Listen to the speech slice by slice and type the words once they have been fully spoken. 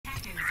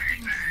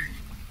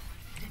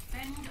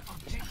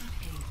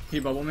He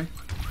bubble me.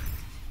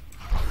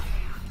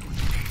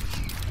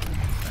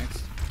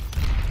 Thanks.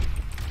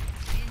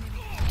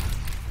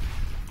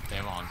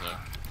 Damn Hanzo.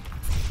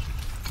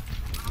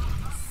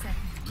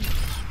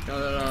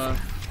 Got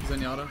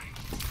Zenyatta.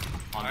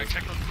 Alright,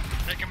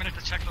 take a minute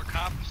to check their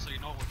cop so you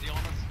know what we're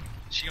dealing with.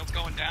 Shield's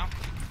going down.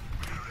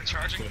 They're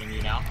charging. Shooting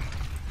you now.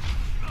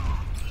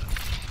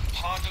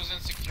 Hanzo's in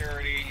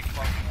security, he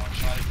fucking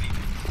one-shotted me.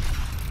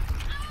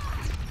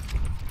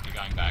 You're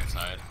going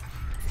backside.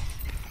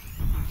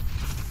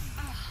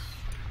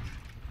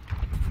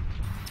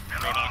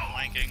 Roadhog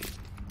flanking.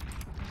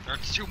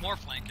 There's two more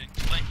flanking.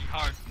 Flanking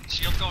hard.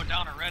 Shield's going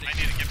down already. I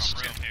need to give him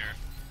room here.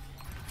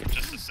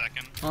 Just a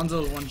second.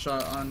 Hanzo one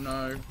shot on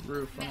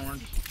roof on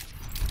orange.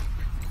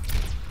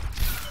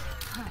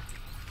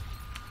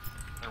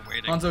 They're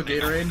waiting. Hanzo They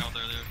don't Gatorade. know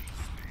they're there.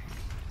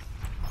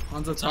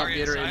 Hanzo top Zarya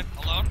Gatorade. inside,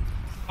 alone.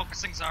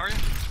 Focusing Zarya.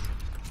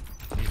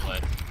 He's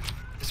lit.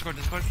 Discord.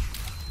 We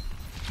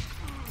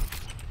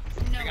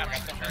got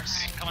the nurse.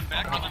 Coming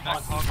back.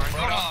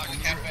 Roadhog,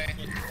 Kephrii.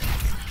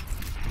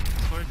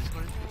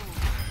 Discord.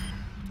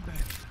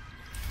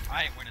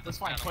 I ain't winning this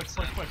That's fine.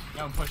 battle. Push.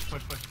 No, push.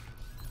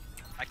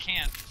 I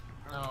can't.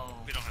 No.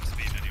 We don't have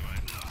speed anyway.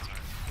 Sorry.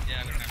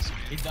 Yeah, we don't have speed.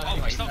 He's done Oh,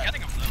 anyway, we're still he's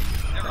getting him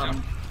though. There we go.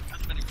 Um,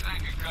 That's been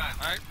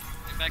alright,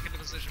 get back into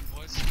position,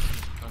 boys.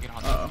 Don't get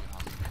Hanzo.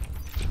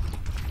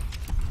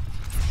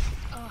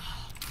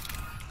 Uh-oh.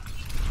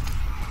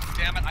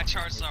 Damn it, I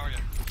charged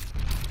Zarya.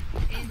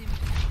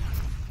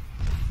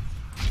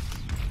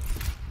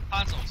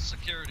 Hanzo,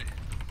 security.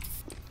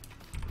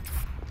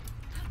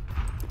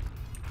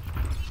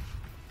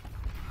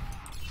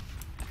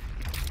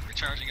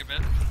 Recharging a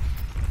bit.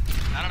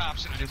 Not an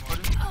option anymore.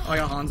 I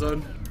got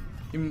Hanzo'd.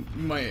 You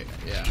might,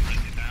 yeah.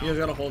 You guys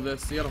gotta hold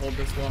this. You gotta hold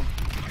this well.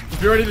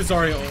 If you're ready to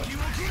Zarya ult.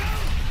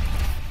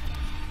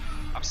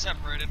 I'm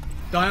separated.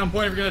 Die on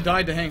point if you're gonna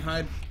die. Dahang,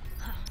 hide.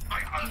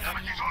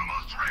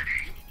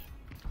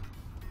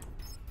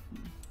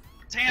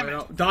 Damn Wait, it!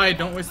 no. Die,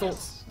 don't waste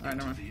ults. Alright,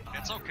 never mind.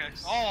 It's okay.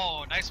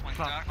 Oh, nice one,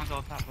 Doc. Hanzo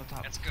up top.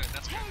 That's good,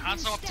 that's good.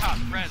 Hanzo up top.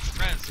 Res.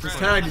 He's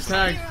tagged, he's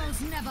tagged.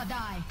 Heroes never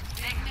die.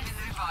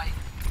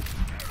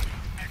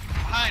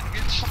 Behind,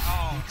 bitch.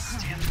 Oh,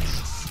 damn it.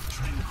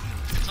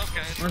 It's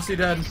okay. Mercy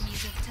dead.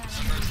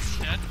 Mercy's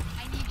dead.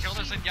 Kill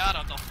their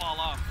Zenyatta, they'll fall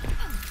off.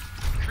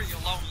 Kephrii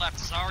alone left.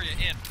 Zarya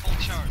in. Full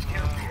charge.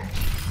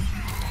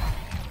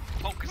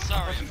 Focus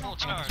Zarya. Full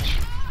charge.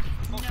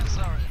 Focus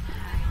Zarya.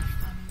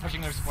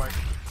 Pushing their support.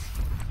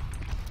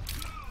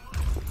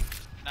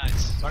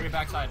 Nice. Sorry,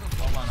 backside.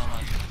 Hold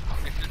on.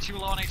 If you're too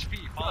low on HP,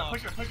 follow.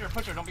 Push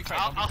her. Don't be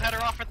crazy. I'll head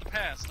her off at the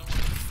pass. Don't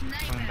worry.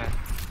 Coming back.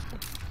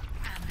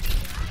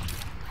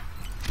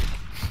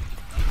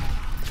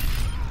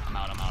 I'm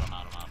out.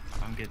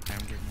 I'm getting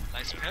there.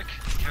 Nice pick.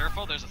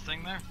 Careful, there's a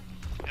thing there.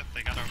 Yep,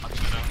 they got our widow.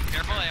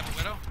 Careful, I have a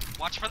widow.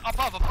 Watch for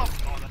above.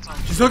 Oh, that's all.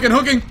 She's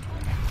hooking.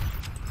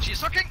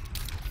 She's hooking.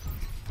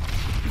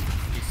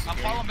 I'm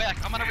falling back.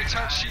 I'm gonna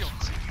recharge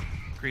shields.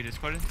 Agree,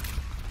 Discord.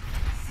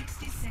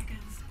 60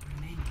 seconds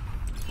remaining.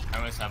 I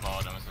almost have all.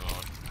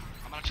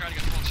 I'm gonna try to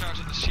get full charge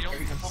of the shield.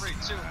 3,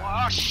 2, 1.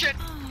 Oh shit!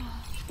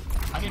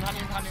 Honey, man.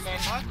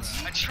 What?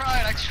 I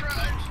tried.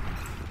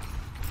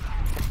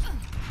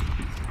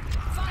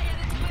 Fire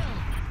at will.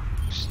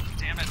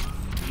 Damn it.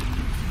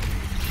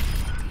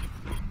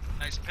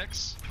 Nice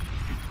picks.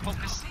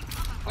 Focus.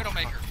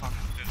 Widowmaker.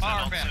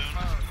 Far back. I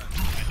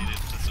needed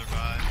to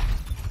survive.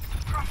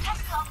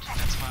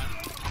 That's fine.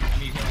 I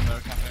need healing though,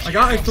 Kephrii. I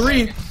got like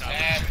 3.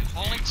 Dead.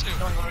 Only 2.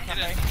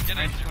 Get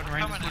in.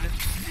 Coming in.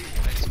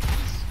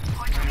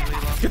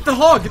 Get the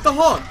hog.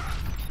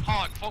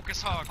 Hog.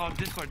 Focus hog.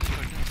 Discord.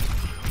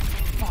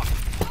 Fuck.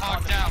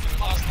 Hog down. We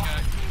lost the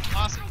guy.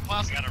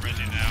 Lost it. I got a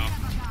Reggie now.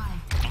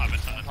 I don't have a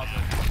ton of time.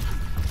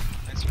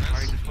 Nice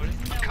res.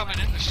 I'm coming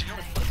in the shield.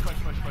 Push.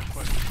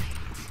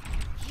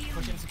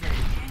 Push in security.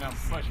 No,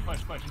 push.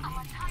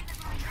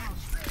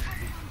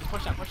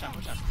 Just push down.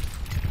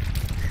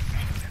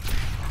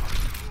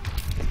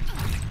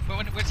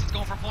 But Winston's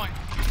going for point.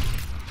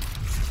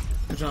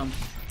 Good job.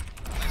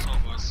 Nice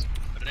hold, boys.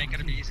 But it ain't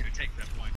gonna be easy to take that point.